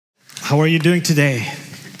How are you doing today?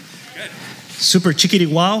 Good. Super chickadee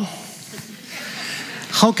wow?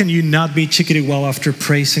 How can you not be chickadee wow after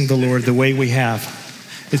praising the Lord the way we have?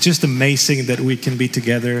 It's just amazing that we can be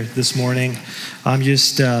together this morning. I'm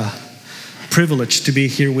just privileged to be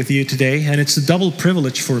here with you today. And it's a double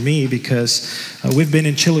privilege for me because we've been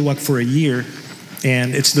in Chilliwack for a year.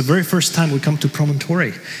 And it's the very first time we come to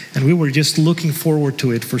Promontory. And we were just looking forward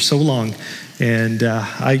to it for so long. And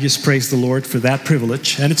I just praise the Lord for that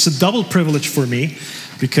privilege. And it's a double privilege for me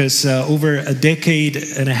because over a decade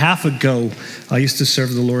and a half ago, I used to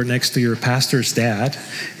serve the Lord next to your pastor's dad.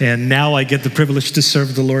 And now I get the privilege to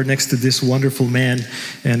serve the Lord next to this wonderful man.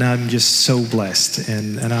 And I'm just so blessed.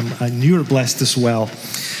 And you're blessed as well.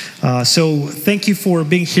 So thank you for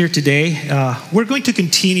being here today. We're going to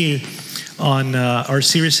continue on our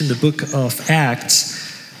series in the book of Acts.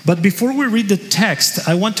 But before we read the text,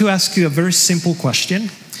 I want to ask you a very simple question.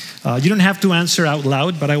 You don't have to answer out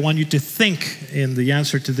loud, but I want you to think in the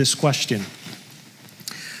answer to this question.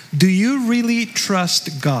 Do you really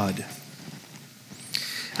trust God?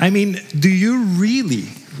 I mean, do you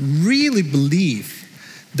really believe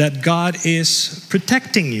that God is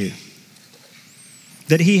protecting you?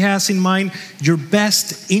 That He has in mind your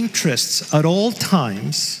best interests at all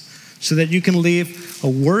times, so that you can live a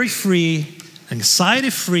worry-free,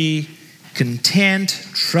 anxiety-free, content,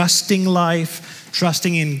 trusting life,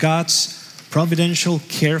 trusting in God's providential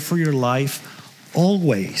care for your life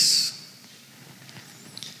always.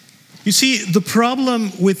 You see, the problem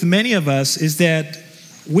with many of us is that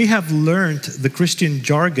we have learned the Christian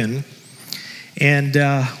jargon and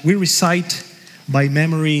we recite by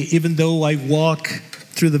memory, even though I walk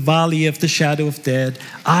through the valley of the shadow of death,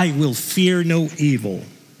 I will fear no evil,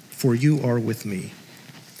 for you are with me.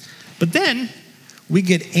 But then we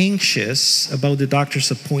get anxious about the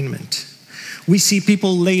doctor's appointment. We see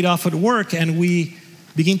people laid off at work and we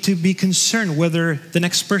begin to be concerned whether the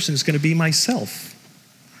next person is going to be myself.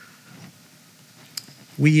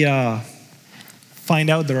 We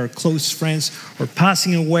find out that our close friends are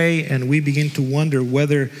passing away and we begin to wonder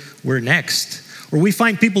whether we're next. Or we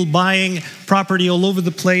find people buying property all over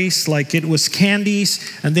the place like it was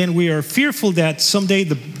candies, and then we are fearful that someday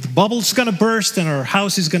the bubble's going to burst and our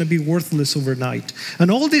house is going to be worthless overnight.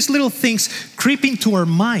 And all these little things creep into our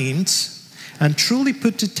minds and truly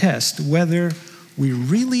put to test whether we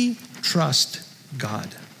really trust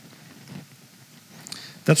God.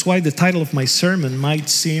 That's why the title of my sermon might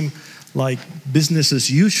seem like business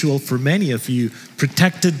as usual for many of you,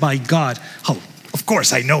 protected by God. Oh, of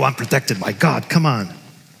course, I know I'm protected by God. Come on.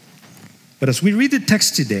 But as we read the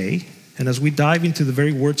text today, and as we dive into the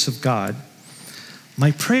very words of God,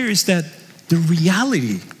 my prayer is that the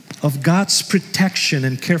reality of God's protection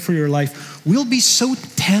and care for your life will be so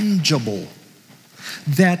tangible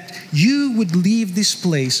that you would leave this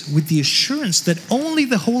place with the assurance that only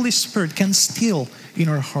the Holy Spirit can instill in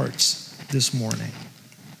our hearts this morning.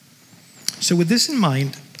 So with this in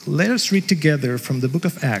mind, let us read together from the book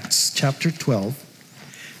of Acts, chapter 12.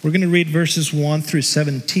 We're going to read verses 1 through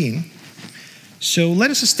 17. So let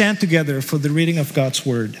us stand together for the reading of God's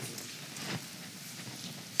word.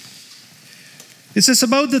 It says,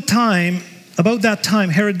 about that time,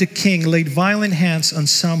 Herod the king laid violent hands on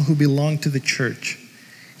some who belonged to the church.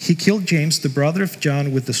 He killed James, the brother of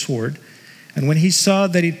John, with the sword. And when he saw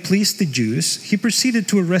that it pleased the Jews, he proceeded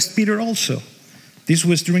to arrest Peter also. This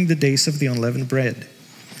was during the days of the unleavened bread.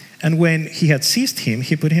 And when he had seized him,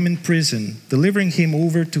 he put him in prison, delivering him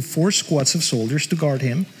over to 4 squads of soldiers to guard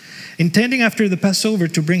him, intending after the Passover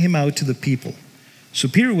to bring him out to the people. So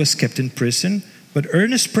Peter was kept in prison, but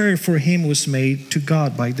earnest prayer for him was made to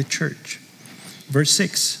God by the church. Verse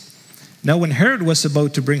 6. Now when Herod was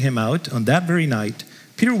about to bring him out on that very night,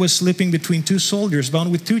 Peter was sleeping between 2 soldiers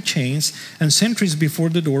bound with 2 chains, and sentries before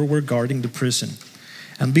the door were guarding the prison.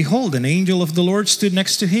 And behold, an angel of the Lord stood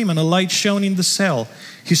next to him, and a light shone in the cell.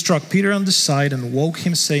 He struck Peter on the side and woke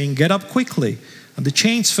him, saying, "Get up quickly." And the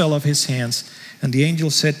chains fell off his hands. And the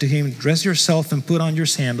angel said to him, "Dress yourself and put on your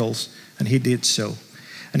sandals." And he did so.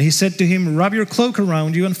 And he said to him, "Wrap your cloak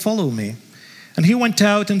around you and follow me." And he went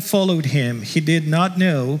out and followed him. He did not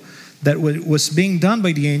know that what was being done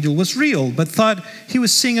by the angel was real, but thought he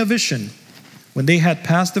was seeing a vision. When they had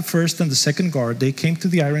passed the first and the second guard, they came to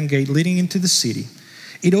the iron gate leading into the city.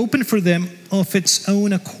 It opened for them of its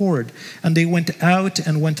own accord, and they went out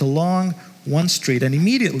and went along one street, and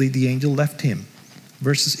immediately the angel left him.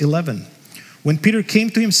 Verses 11. When Peter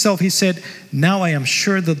came to himself, he said, "Now I am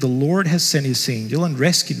sure that the Lord has sent his angel and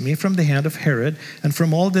rescued me from the hand of Herod and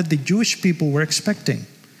from all that the Jewish people were expecting."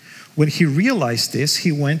 When he realized this,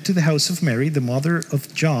 he went to the house of Mary, the mother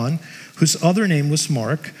of John, whose other name was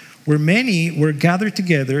Mark, where many were gathered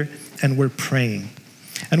together, and were praying.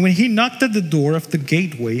 And when he knocked at the door of the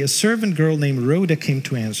gateway, a servant girl named Rhoda came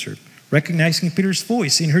to answer. Recognizing Peter's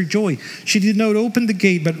voice, in her joy, she did not open the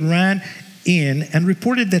gate but ran in and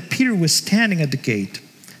reported that Peter was standing at the gate.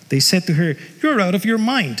 They said to her, "You're out of your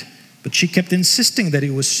mind." But she kept insisting that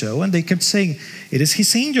it was so, and they kept saying, "It is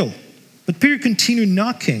his angel." But Peter continued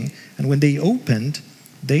knocking, and when they opened,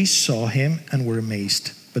 they saw him and were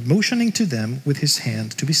amazed. But motioning to them with his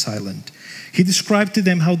hand to be silent, he described to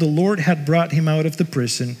them how the Lord had brought him out of the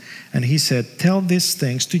prison, and he said, "Tell these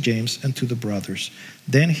things to James and to the brothers."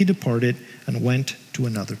 Then he departed and went to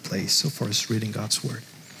another place. So far as reading God's word.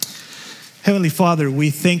 Heavenly Father, we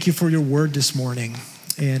thank you for your word this morning,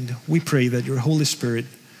 and we pray that your Holy Spirit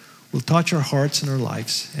will touch our hearts and our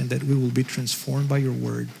lives, and that we will be transformed by your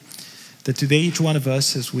word. That today, each one of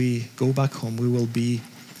us, as we go back home, we will be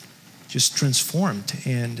just transformed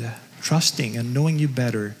and trusting and knowing you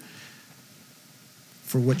better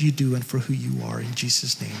for what you do and for who you are. In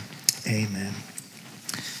Jesus' name, amen.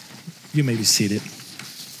 You may be seated.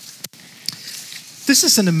 This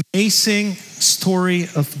is an amazing story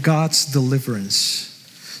of God's deliverance.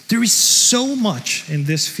 There is so much in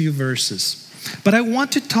these few verses, but I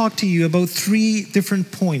want to talk to you about 3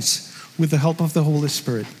 different points with the help of the Holy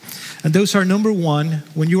Spirit. And those are, number 1,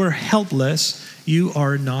 when you are helpless, you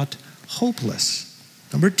are not hopeless.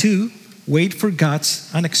 Number 2, wait for God's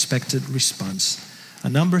unexpected response.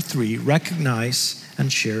 And number 3, recognize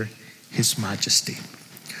and share his majesty.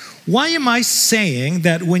 Why am I saying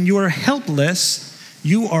that when you are helpless,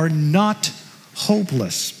 you are not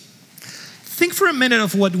hopeless? Think for a minute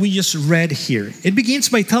of what we just read here. It begins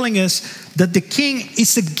by telling us that the king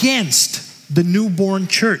is against the newborn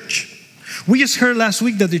church. We just heard last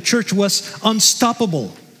week that the church was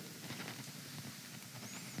unstoppable.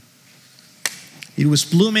 It was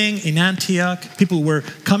blooming in Antioch. People were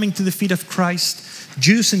coming to the feet of Christ.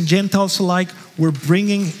 Jews and Gentiles alike were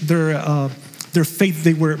bringing their faith.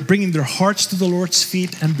 They were bringing their hearts to the Lord's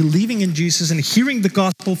feet and believing in Jesus and hearing the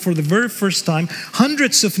gospel for the very first time.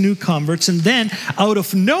 Hundreds of new converts. And then out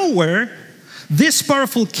of nowhere, this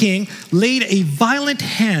powerful king laid a violent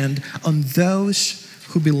hand on those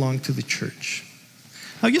who belong to the church.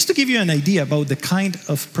 Now, just to give you an idea about the kind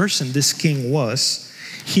of person this king was,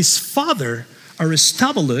 his father,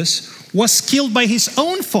 Aristobulus, was killed by his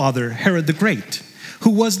own father, Herod the Great, who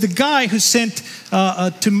was the guy who sent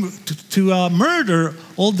to murder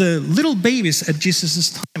all the little babies at Jesus'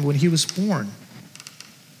 time when he was born.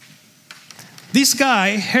 This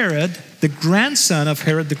guy, Herod, the grandson of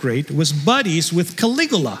Herod the Great, was buddies with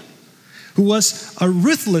Caligula, who was a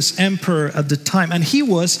ruthless emperor at the time. And he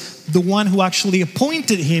was the one who actually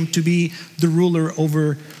appointed him to be the ruler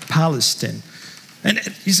over Palestine. And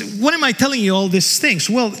you say, what am I telling you all these things?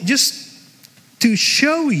 Well, just to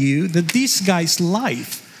show you that this guy's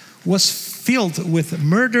life was filled with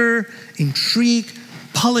murder, intrigue,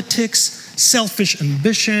 politics, selfish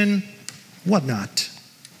ambition, whatnot.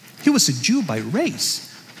 He was a Jew by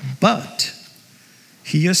race, but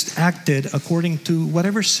he just acted according to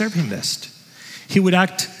whatever served him best. He would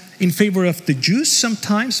act in favor of the Jews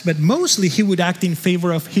sometimes, but mostly he would act in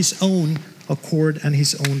favor of his own accord and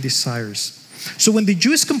his own desires. So when the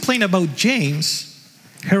Jews complained about James,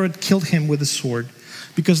 Herod killed him with a sword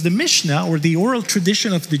because the Mishnah, or the oral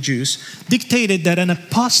tradition of the Jews, dictated that an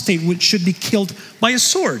apostate should be killed by a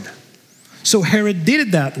sword. So Herod did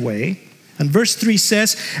it that way. And verse 3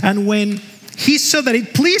 says, and when he saw that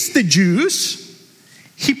it pleased the Jews,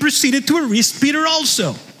 he proceeded to arrest Peter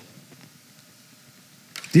also.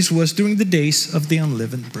 This was during the days of the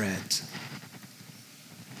unleavened bread.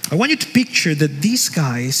 I want you to picture that these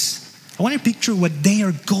guys, I want you to picture what they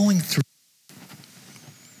are going through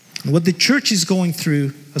and what the church is going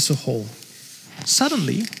through as a whole.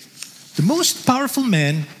 Suddenly, the most powerful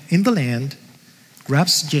man in the land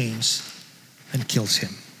grabs James and kills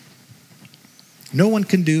him. No one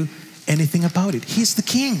can do anything about it. He's the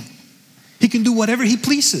king. He can do whatever he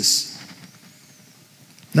pleases.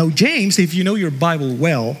 Now, James, if you know your Bible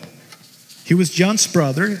well, he was John's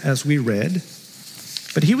brother, as we read,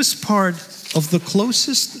 but he was part of the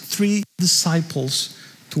closest 3 disciples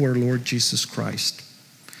to our Lord Jesus Christ.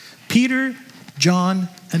 Peter, John,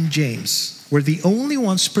 and James were the only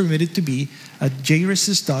ones permitted to be at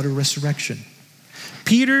Jairus' daughter resurrection.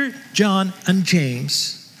 Peter, John, and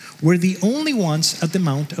James were the only ones at the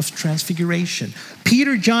Mount of Transfiguration.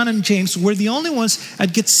 Peter, John, and James were the only ones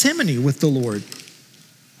at Gethsemane with the Lord.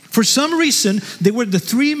 For some reason, they were the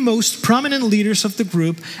 3 most prominent leaders of the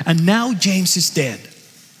group, and now James is dead.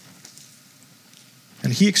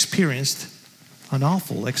 And he experienced an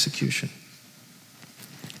awful execution.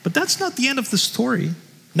 But that's not the end of the story.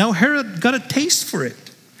 Now Herod got a taste for it.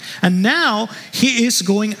 And now he is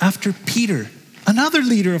going after Peter, another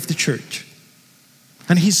leader of the church.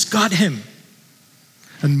 And he's got him.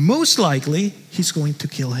 And most likely, he's going to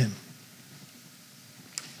kill him.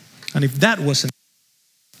 And if that wasn't,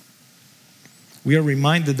 we are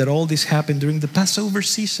reminded that all this happened during the Passover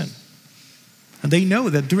season. And they know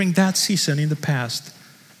that during that season in the past,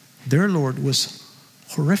 their Lord was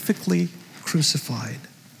horrifically crucified.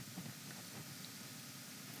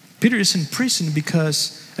 Peter is in prison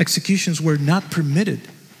because executions were not permitted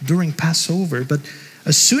during Passover. But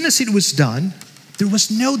as soon as it was done, there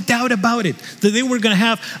was no doubt about it that they were going to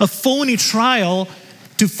have a phony trial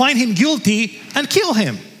to find him guilty and kill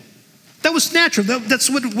him. That was natural. That's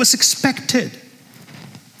what was expected.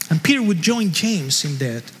 And Peter would join James in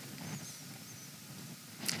that.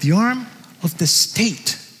 The arm of the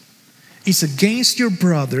state is against your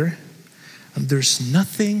brother, and there's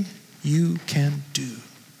nothing you can do.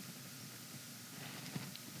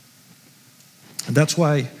 And that's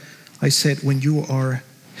why I said, when you are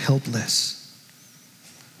helpless,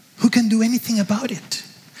 who can do anything about it?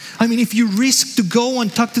 I mean, if you risk to go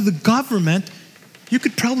and talk to the government, you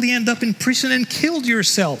could probably end up in prison and killed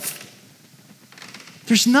yourself.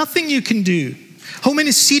 There's nothing you can do. How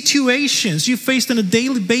many situations you faced on a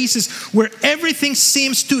daily basis where everything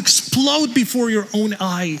seems to explode before your own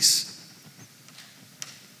eyes,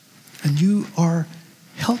 and you are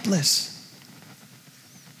helpless.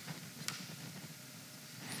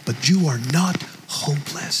 But you are not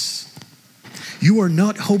hopeless. You are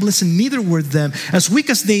not hopeless, and neither were them. As weak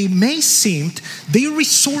as they may seem, they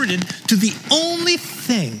resorted to the only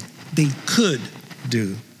thing they could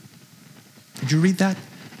do. Did you read that?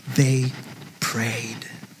 They prayed.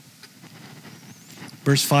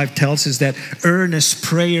 Verse 5 tells us that earnest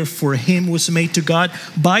prayer for him was made to God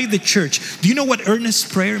by the church. Do you know what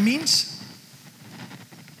earnest prayer means?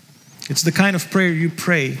 It's the kind of prayer you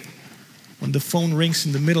pray when the phone rings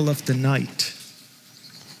in the middle of the night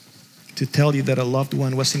to tell you that a loved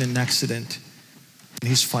one was in an accident and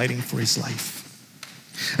he's fighting for his life.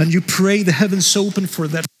 And you pray the heavens open for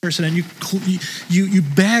that person, and you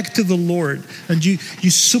beg to the Lord, and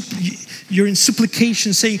you're in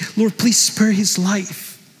supplication saying, Lord, please spare his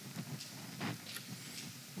life.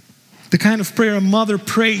 The kind of prayer a mother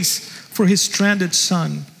prays for his stranded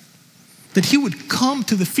son, that he would come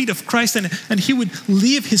to the feet of Christ and he would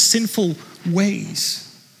leave his sinful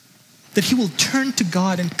ways, that he will turn to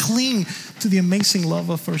God and cling to the amazing love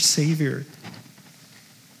of our Savior.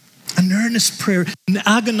 An earnest prayer, an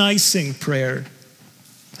agonizing prayer,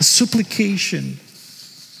 a supplication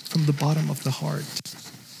from the bottom of the heart.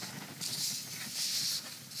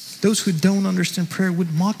 Those who don't understand prayer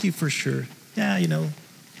would mock you for sure. Yeah,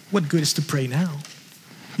 what good is to pray now?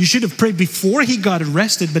 You should have prayed before he got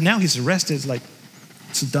arrested, but now he's arrested. It's like,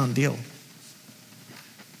 it's a done deal.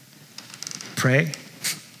 Pray.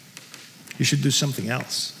 You should do something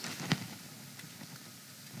else.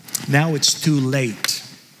 Now it's too late.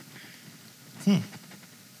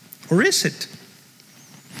 Or is it?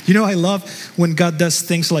 I love when God does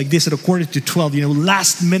things like this at 11:45,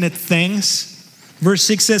 last minute things. Verse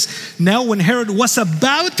 6 says, now when Herod was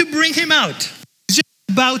about to bring him out,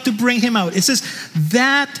 it says,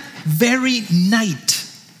 that very night,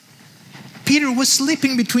 Peter was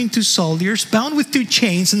sleeping between two soldiers, bound with two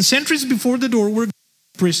chains, and sentries before the door were in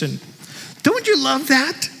prison. Don't you love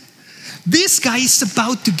that? This guy is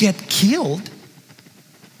about to get killed,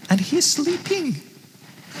 and he's sleeping.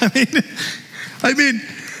 I mean,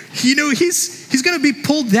 he's going to be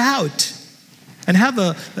pulled out and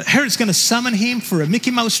Herod's going to summon him for a Mickey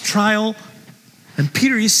Mouse trial, and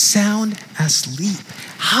Peter is sound asleep.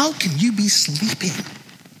 How can you be sleeping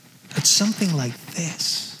at something like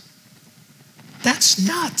this? That's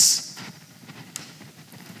nuts.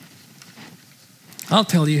 I'll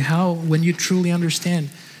tell you how when you truly understand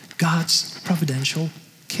God's providential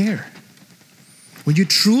care. When you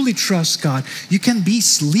truly trust God, you can be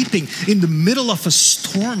sleeping in the middle of a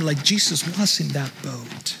storm like Jesus was in that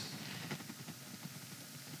boat.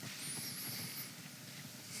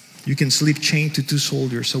 You can sleep chained to two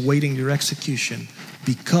soldiers awaiting your execution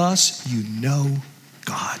because you know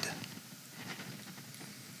God.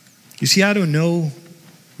 You see, I don't know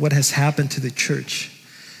what has happened to the church,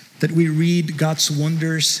 that we read God's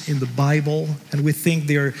wonders in the Bible and we think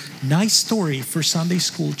they're a nice story for Sunday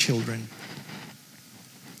school children.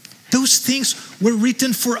 Those things were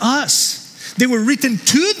written for us. They were written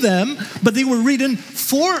to them, but they were written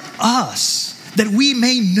for us, that we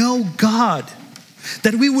may know God,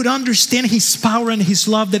 that we would understand his power and his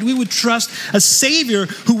love, that we would trust a Savior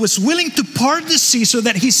who was willing to part the sea so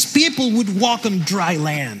that his people would walk on dry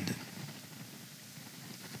land.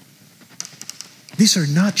 These are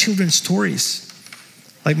not children's stories.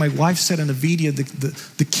 Like my wife said in a video,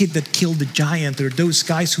 the kid that killed the giant, or those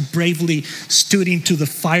guys who bravely stood into the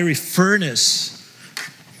fiery furnace.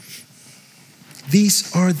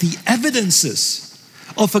 These are the evidences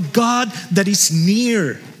of a God that is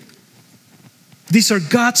near. These are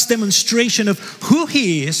God's demonstration of who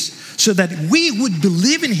He is, so that we would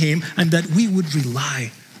believe in Him and that we would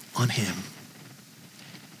rely on Him.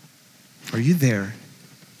 Are you there?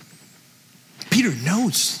 Peter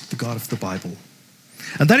knows the God of the Bible.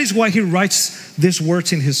 And that is why he writes these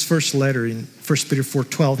words in his first letter in 1 Peter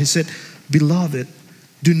 4:12. He said, "Beloved,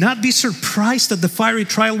 do not be surprised at the fiery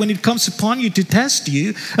trial when it comes upon you to test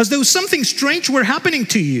you, as though something strange were happening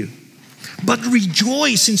to you. But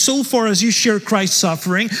rejoice insofar as you share Christ's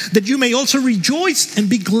suffering, that you may also rejoice and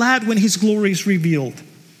be glad when His glory is revealed.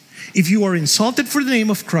 If you are insulted for the name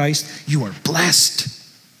of Christ, you are blessed,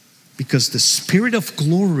 because the Spirit of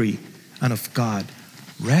glory and of God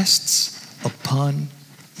rests upon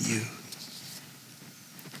you."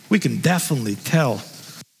 We can definitely tell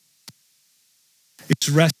it's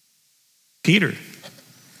resting on Peter.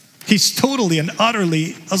 He's totally and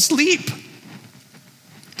utterly asleep.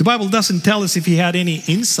 The Bible doesn't tell us if he had any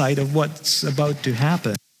insight of what's about to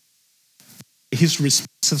happen. His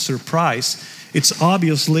response of surprise, it's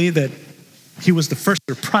obviously that he was the first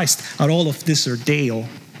surprised at all of this ordeal.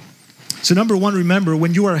 So number one, remember,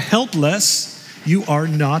 when you are helpless, you are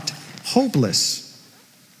not hopeless.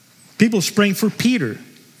 People praying for Peter.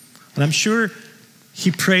 And I'm sure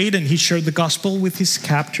he prayed and he shared the gospel with his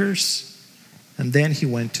captors. And then he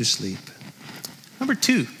went to sleep. Number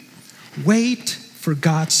two, wait for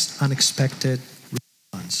God's unexpected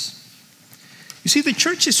response. You see, the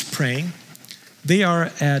church is praying. They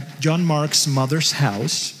are at John Mark's mother's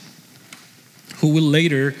house, who will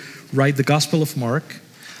later write the Gospel of Mark,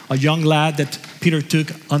 a young lad that Peter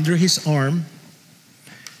took under his arm,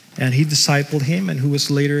 and he discipled him, and who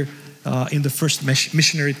was later in the first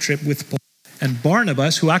missionary trip with Paul and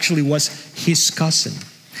Barnabas, who actually was his cousin.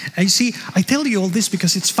 And you see, I tell you all this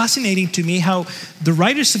because it's fascinating to me how the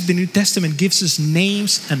writers of the New Testament gives us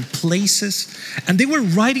names and places, and they were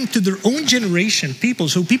writing to their own generation, people.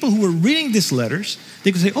 So people who were reading these letters,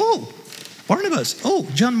 they could say, "Oh, Barnabas. Oh,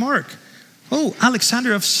 John Mark. Oh,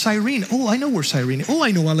 Alexander of Cyrene. Oh, I know where Cyrene. Oh,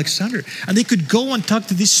 I know Alexander." And they could go and talk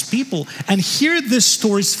to these people and hear these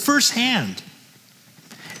stories firsthand.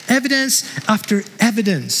 Evidence after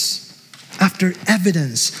evidence after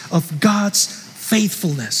evidence of God's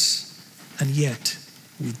faithfulness, and yet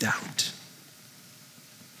we doubt.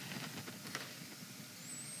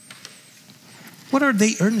 What are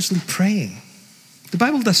they earnestly praying? The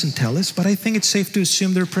Bible doesn't tell us, but I think it's safe to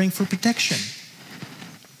assume they're praying for protection.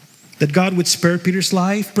 That God would spare Peter's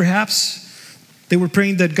life, perhaps. They were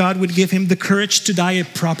praying that God would give him the courage to die a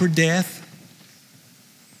proper death.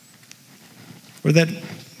 Or that,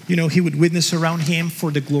 he would witness around him for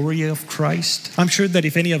the glory of Christ. I'm sure that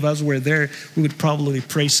if any of us were there, we would probably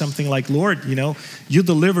pray something like, "Lord, you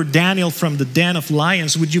delivered Daniel from the den of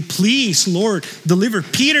lions. Would you please, Lord, deliver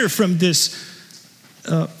Peter from this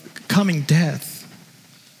coming death,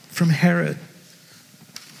 from Herod?"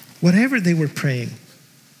 Whatever they were praying,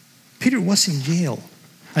 Peter was in jail.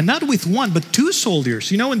 And not with one, but two soldiers.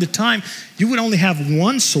 In the time, you would only have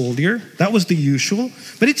one soldier. That was the usual.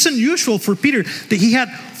 But it's unusual for Peter that he had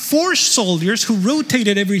 4 soldiers who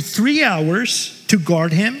rotated every 3 hours to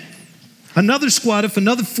guard him. Another squad of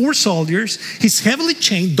another 4 soldiers. He's heavily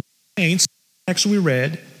chained, as we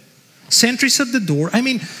read. Sentries at the door. I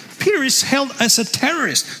mean, Peter is held as a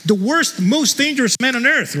terrorist. The worst, most dangerous man on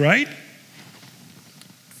earth, right?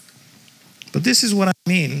 But this is what I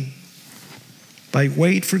mean by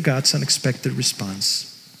wait for God's unexpected response.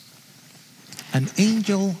 An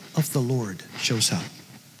angel of the Lord shows up.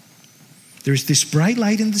 There's this bright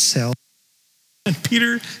light in the cell, and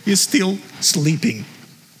Peter is still sleeping.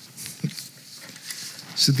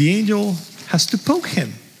 So the angel has to poke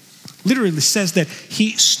him. Literally says that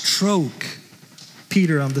he struck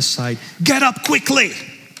Peter on the side. "Get up quickly!"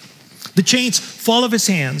 The chains fall off his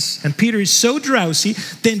hands, and Peter is so drowsy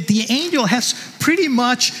that the angel has pretty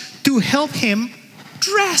much to help him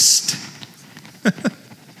dressed.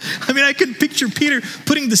 I mean, I can picture Peter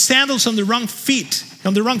putting the sandals on the wrong foot,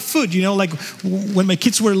 like when my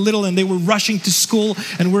kids were little and they were rushing to school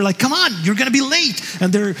and we're like, "Come on, you're going to be late."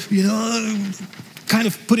 And they're, kind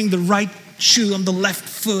of putting the right shoe on the left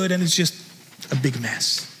foot, and it's just a big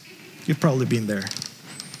mess. You've probably been there.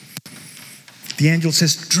 The angel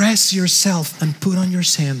says, "Dress yourself and put on your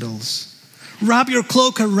sandals. Wrap your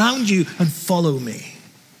cloak around you and follow me."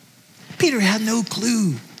 Peter had no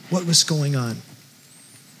clue what was going on.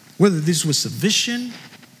 Whether this was a vision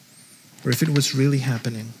or if it was really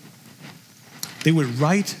happening. They would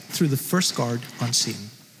ride through the first guard unseen.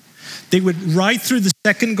 They would ride through the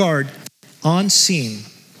second guard unseen.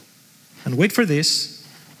 And wait for this,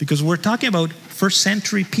 because we're talking about first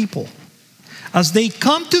century people. As they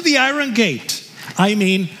come to the iron gate, I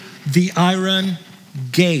mean the iron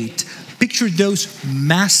gate. Picture those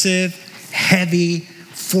massive, heavy,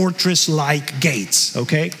 fortress-like gates,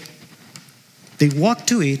 okay? They walk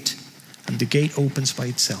to it, and the gate opens by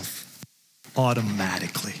itself,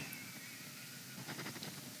 automatically.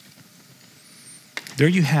 There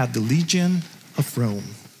you have the legion of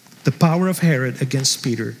Rome, the power of Herod against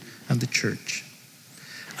Peter and the church.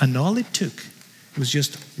 And all it took was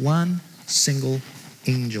just one single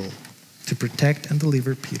angel to protect and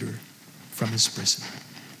deliver Peter from his prison.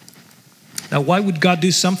 Now, why would God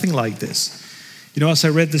do something like this? You know, as I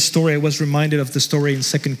read this story, I was reminded of the story in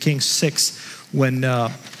 2 Kings 6 when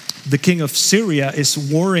the king of Syria is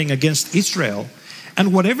warring against Israel.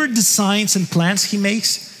 And whatever designs and plans he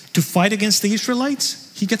makes to fight against the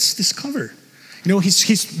Israelites, he gets discovered. You know,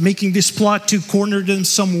 he's making this plot to corner them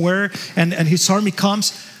somewhere, and his army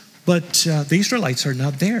comes, but the Israelites are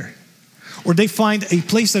not there. Or they find a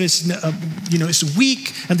place that is, is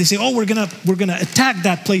weak, and they say, "Oh, we're gonna attack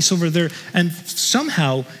that place over there." And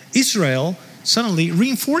somehow Israel suddenly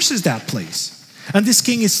reinforces that place. And this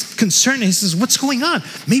king is concerned. He says, "What's going on?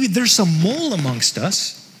 Maybe there's some mole amongst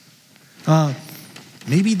us.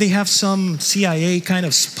 Maybe they have some CIA kind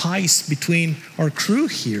of spies between our crew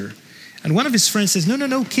here." And one of his friends says,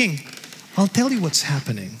 No, king, I'll tell you what's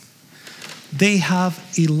happening. They have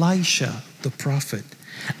Elisha, the prophet.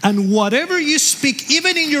 And whatever you speak,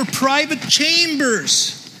 even in your private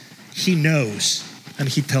chambers, he knows. And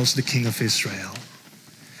he tells the king of Israel.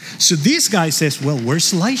 So this guy says, "Well,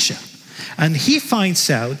 where's Elisha?" And he finds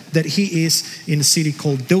out that he is in a city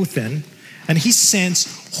called Dothan. And he sends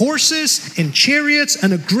horses and chariots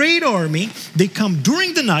and a great army. They come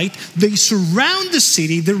during the night. They surround the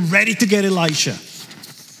city. They're ready to get Elisha.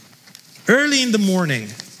 Early in the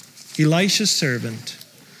morning, Elisha's servant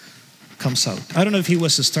comes out. I don't know if he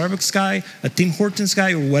was a Starbucks guy, a Tim Hortons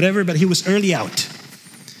guy, or whatever, but he was early out.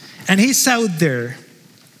 And he's out there,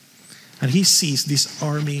 and he sees this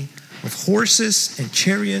army of horses and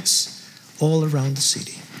chariots all around the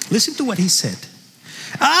city. Listen to what he said.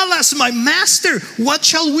 "Alas, my master, what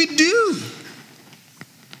shall we do?"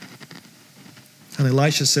 And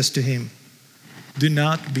Elisha says to him, "Do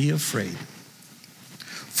not be afraid.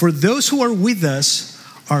 For those who are with us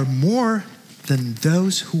are more than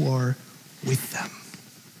those who are with them."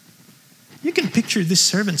 You can picture this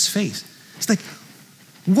servant's face. It's like,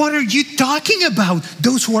 what are you talking about?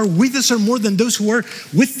 Those who are with us are more than those who are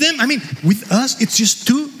with them? I mean, with us, it's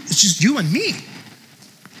just you and me.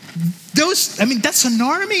 That's an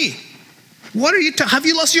army. What are you have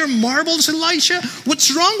you lost your marbles, Elisha?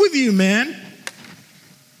 What's wrong with you, man?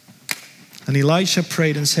 And Elisha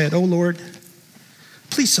prayed and said, "Oh Lord,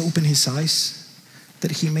 please open his eyes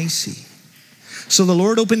that he may see." So the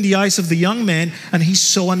Lord opened the eyes of the young man, and he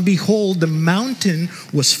saw, and behold, the mountain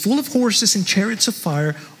was full of horses and chariots of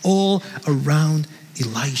fire all around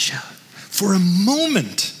Elisha. For a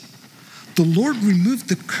moment, the Lord removed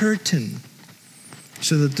the curtain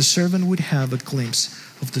so that the servant would have a glimpse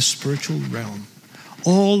of the spiritual realm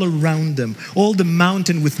all around them, all the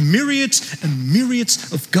mountain with myriads and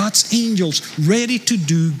myriads of God's angels ready to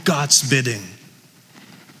do God's bidding.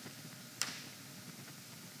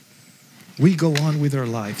 We go on with our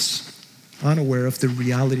lives unaware of the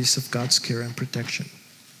realities of God's care and protection.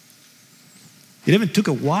 It even took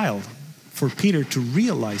a while for Peter to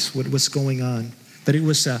realize what was going on, that it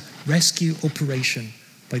was a rescue operation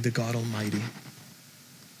by the God Almighty.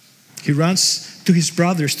 He runs to his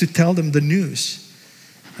brothers to tell them the news.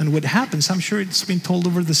 And what happens, I'm sure it's been told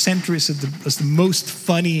over the centuries as the most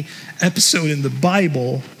funny episode in the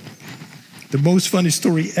Bible, the most funny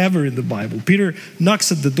story ever in the Bible. Peter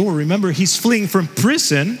knocks at the door. Remember, he's fleeing from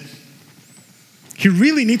prison. He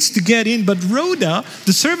really needs to get in, but Rhoda,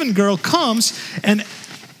 the servant girl, comes and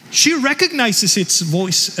she recognizes its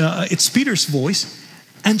voice, it's Peter's voice,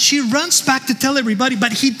 and she runs back to tell everybody,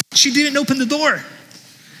 but she didn't open the door.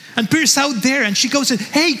 And Peter's out there, and she goes,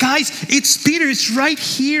 "Hey guys, it's Peter, it's right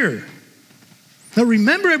here." Now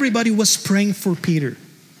remember, everybody was praying for Peter.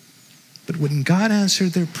 But when God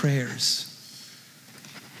answered their prayers,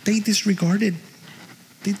 they disregarded it.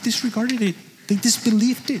 They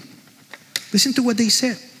disbelieved it. Listen to what they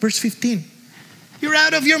said. Verse 15. "You're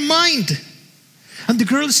out of your mind." And the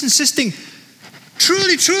girl is insisting,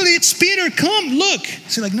 "Truly, truly, it's Peter. Come, look."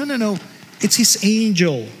 She's like, no. It's his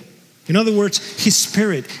angel. In other words, his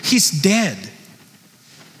spirit. He's dead.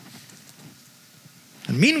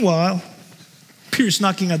 And meanwhile, Peter's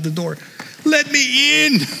knocking at the door. Let me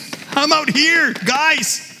in. I'm out here,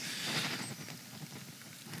 guys.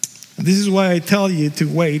 And this is why I tell you to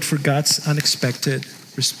wait for God's unexpected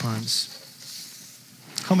response.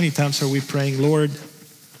 How many times are we praying, Lord,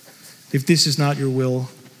 if this is not your will,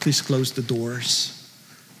 please close the doors.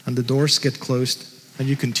 And the doors get closed and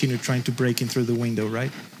you continue trying to break in through the window,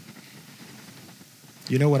 right?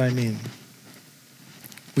 You know what I mean?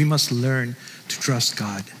 We must learn to trust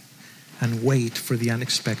God and wait for the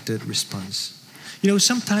unexpected response.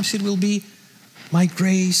 Sometimes it will be, my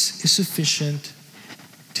grace is sufficient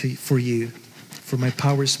for you, for my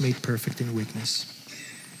power is made perfect in weakness.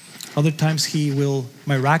 Other times he will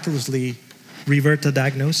miraculously revert a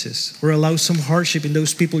diagnosis or allow some hardship in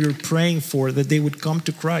those people you're praying for, that they would come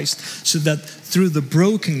to Christ, so that through the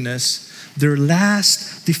brokenness, their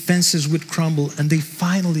last defenses would crumble and they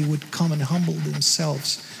finally would come and humble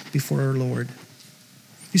themselves before our Lord.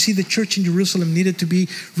 You see, the church in Jerusalem needed to be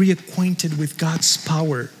reacquainted with God's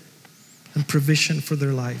power and provision for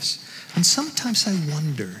their lives. And sometimes I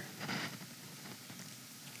wonder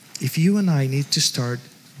if you and I need to start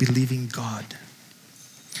believing God.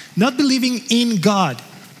 Not believing in God,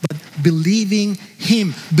 but believing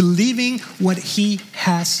Him, believing what He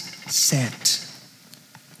has said.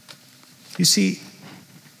 You see,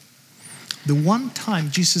 the one time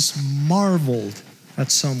Jesus marveled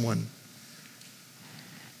at someone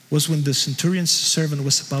was when the centurion's servant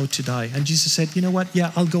was about to die. And Jesus said, you know what?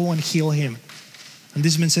 Yeah, I'll go and heal him. And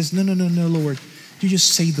this man says, no, Lord. You just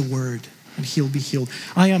say the word and he'll be healed.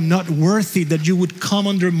 I am not worthy that you would come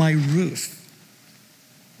under my roof.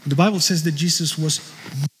 The Bible says that Jesus was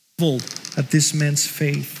marveled at this man's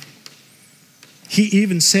faith. He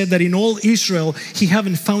even said that in all Israel, he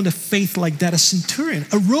haven't found a faith like that. A centurion,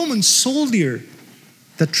 a Roman soldier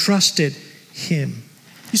that trusted him.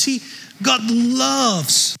 You see, God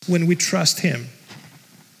loves when we trust Him.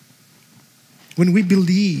 When we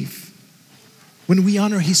believe. When we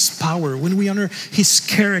honor His power. When we honor His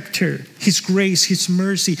character, His grace, His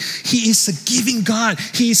mercy. He is a giving God.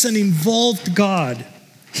 He is an involved God.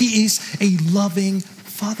 He is a loving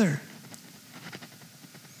Father.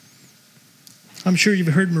 I'm sure you've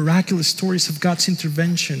heard miraculous stories of God's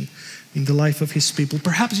intervention in the life of His people.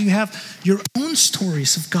 Perhaps you have your own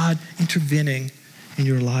stories of God intervening in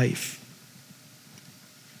your life.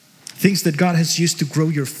 Things that God has used to grow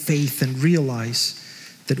your faith and realize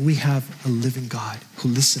that we have a living God who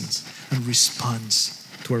listens and responds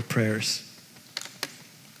to our prayers.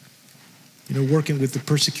 Working with the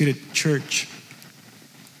persecuted church,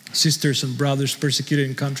 sisters and brothers persecuted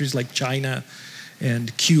in countries like China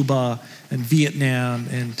and Cuba and Vietnam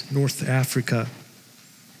and North Africa,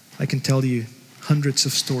 I can tell you hundreds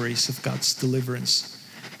of stories of God's deliverance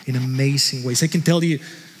in amazing ways. I can tell you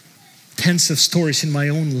tens of stories in my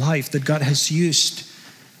own life that God has used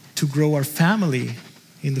to grow our family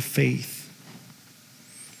in the faith.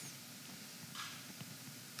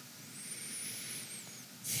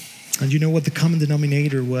 And you know what the common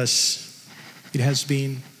denominator was? It has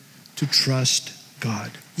been to trust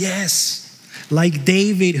God. Yes. Like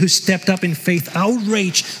David, who stepped up in faith,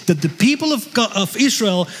 outraged that the people of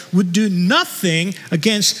Israel would do nothing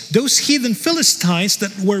against those heathen Philistines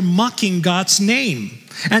that were mocking God's name.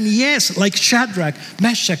 And yes, like Shadrach,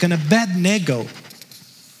 Meshach, and Abednego,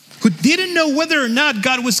 who didn't know whether or not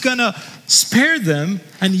God was going to spare them,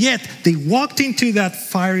 and yet they walked into that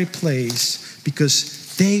fiery place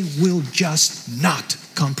because they will just not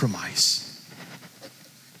compromise.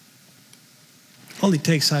 All it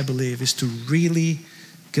takes, I believe, is to really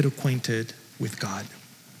get acquainted with God.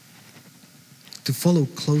 To follow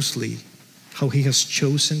closely how He has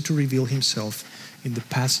chosen to reveal Himself in the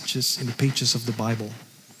pages of the Bible,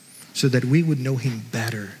 so that we would know Him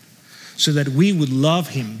better, so that we would love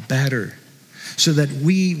Him better, so that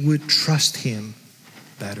we would trust Him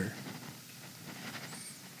better.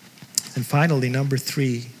 And finally, number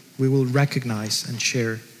 3, we will recognize and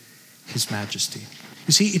share His majesty.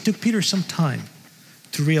 You see, it took Peter some time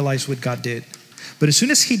to realize what God did. But as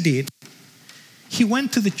soon as he did, he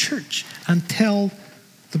went to the church and tell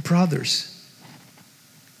the brothers.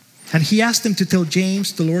 And he asked them to tell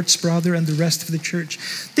James, the Lord's brother, and the rest of the church.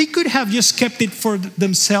 They could have just kept it for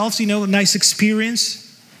themselves, a nice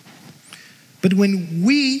experience. But when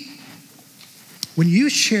you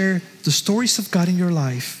share the stories of God in your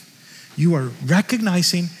life, you are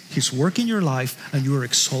recognizing His work in your life and you are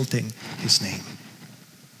exalting His name.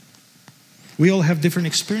 We all have different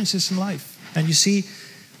experiences in life. And you see,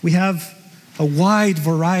 we have a wide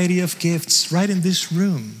variety of gifts right in this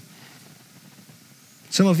room.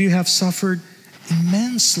 Some of you have suffered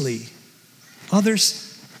immensely.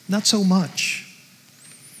 Others, not so much.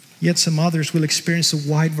 Yet some others will experience a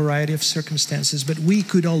wide variety of circumstances, but we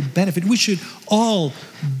could all benefit. We should all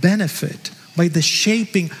benefit by the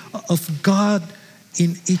shaping of God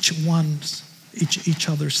in each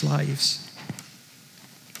other's lives.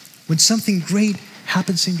 When something great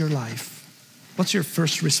happens in your life, what's your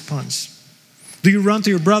first response? Do you run to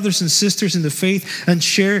your brothers and sisters in the faith and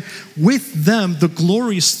share with them the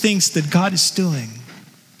glorious things that God is doing?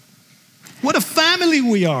 What a family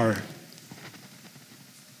we are.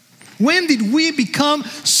 When did we become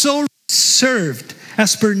so reserved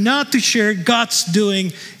as per not to share God's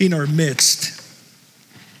doing in our midst?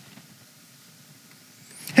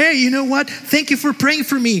 Hey, you know what? Thank you for praying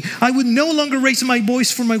for me. I would no longer raise my voice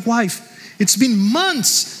for my wife. It's been months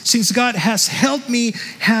since God has helped me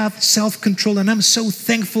have self-control, and I'm so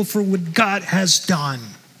thankful for what God has done.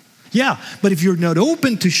 Yeah, but if you're not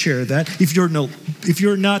open to share that, if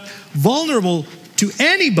you're not vulnerable to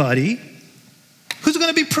anybody, who's going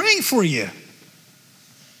to be praying for you?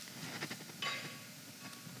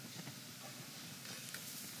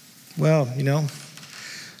 Well,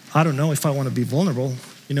 I don't know if I want to be vulnerable.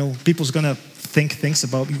 People's going to think things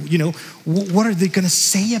about me. What are they going to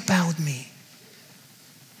say about me?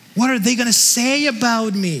 What are they going to say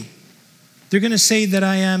about me? They're going to say that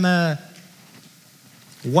I am a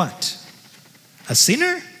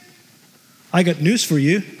sinner? I got news for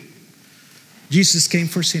you. Jesus came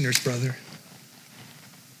for sinners, brother.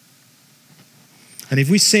 And if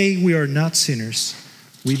we say we are not sinners,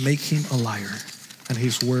 we make him a liar, and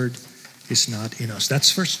his word is not in us.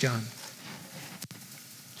 That's 1 John.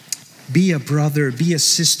 Be a brother, be a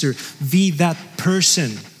sister, be that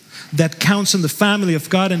person that counts in the family of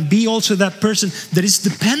God, and be also that person that is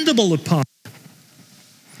dependable upon.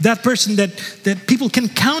 That person that people can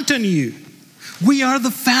count on you. We are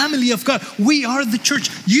the family of God. We are the church.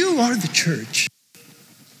 You are the church.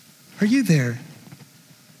 Are you there?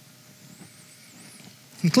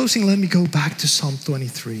 In closing, let me go back to Psalm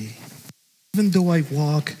 23. Even though I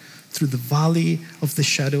walk through the valley of the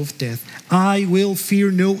shadow of death, I will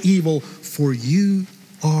fear no evil, for you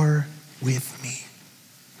are with me.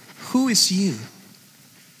 Who is you?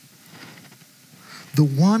 The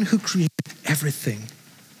one who created everything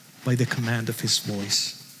by the command of his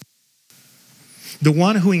voice. The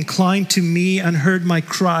one who inclined to me and heard my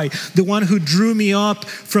cry. The one who drew me up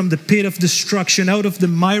from the pit of destruction, out of the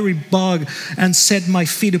miry bog, and set my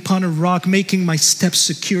feet upon a rock, making my steps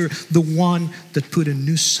secure. The one that put a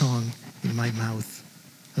new song in my mouth,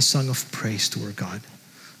 a song of praise to our God.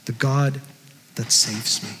 The God that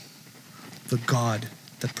saves me. The God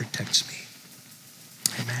that protects me.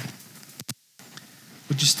 Amen.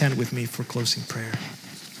 Would you stand with me for closing prayer?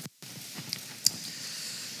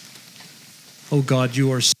 Oh God, you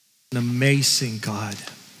are an amazing God.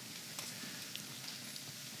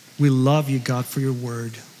 We love you, God, for your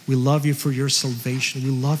word. We love you for your salvation.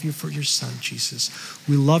 We love you for your Son, Jesus.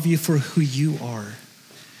 We love you for who you are.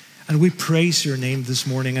 And we praise your name this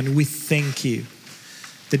morning, and we thank you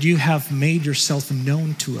that you have made yourself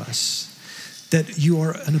known to us, that you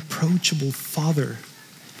are an approachable Father,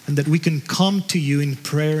 and that we can come to you in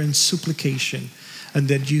prayer and supplication, and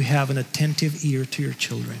that you have an attentive ear to your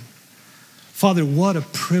children. Father, what a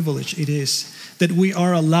privilege it is that we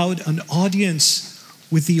are allowed an audience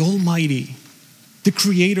with the Almighty, the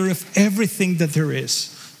creator of everything that there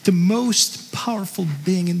is, the most powerful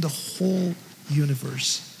being in the whole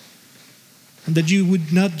universe. And that you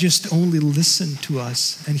would not just only listen to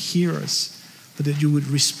us and hear us, but that you would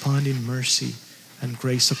respond in mercy and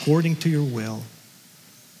grace according to your will.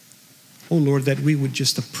 Oh Lord, that we would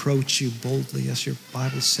just approach you boldly, as your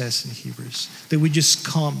Bible says in Hebrews, that we just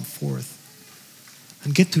come forth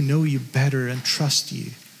and get to know you better and trust you,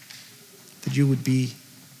 that you would be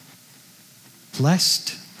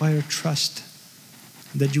blessed by our trust,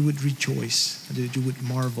 and that you would rejoice, and that you would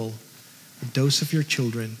marvel at those of your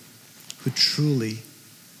children who truly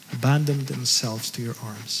abandon themselves to your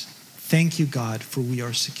arms. Thank you, God, for we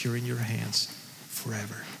are secure in your hands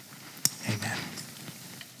forever. Amen.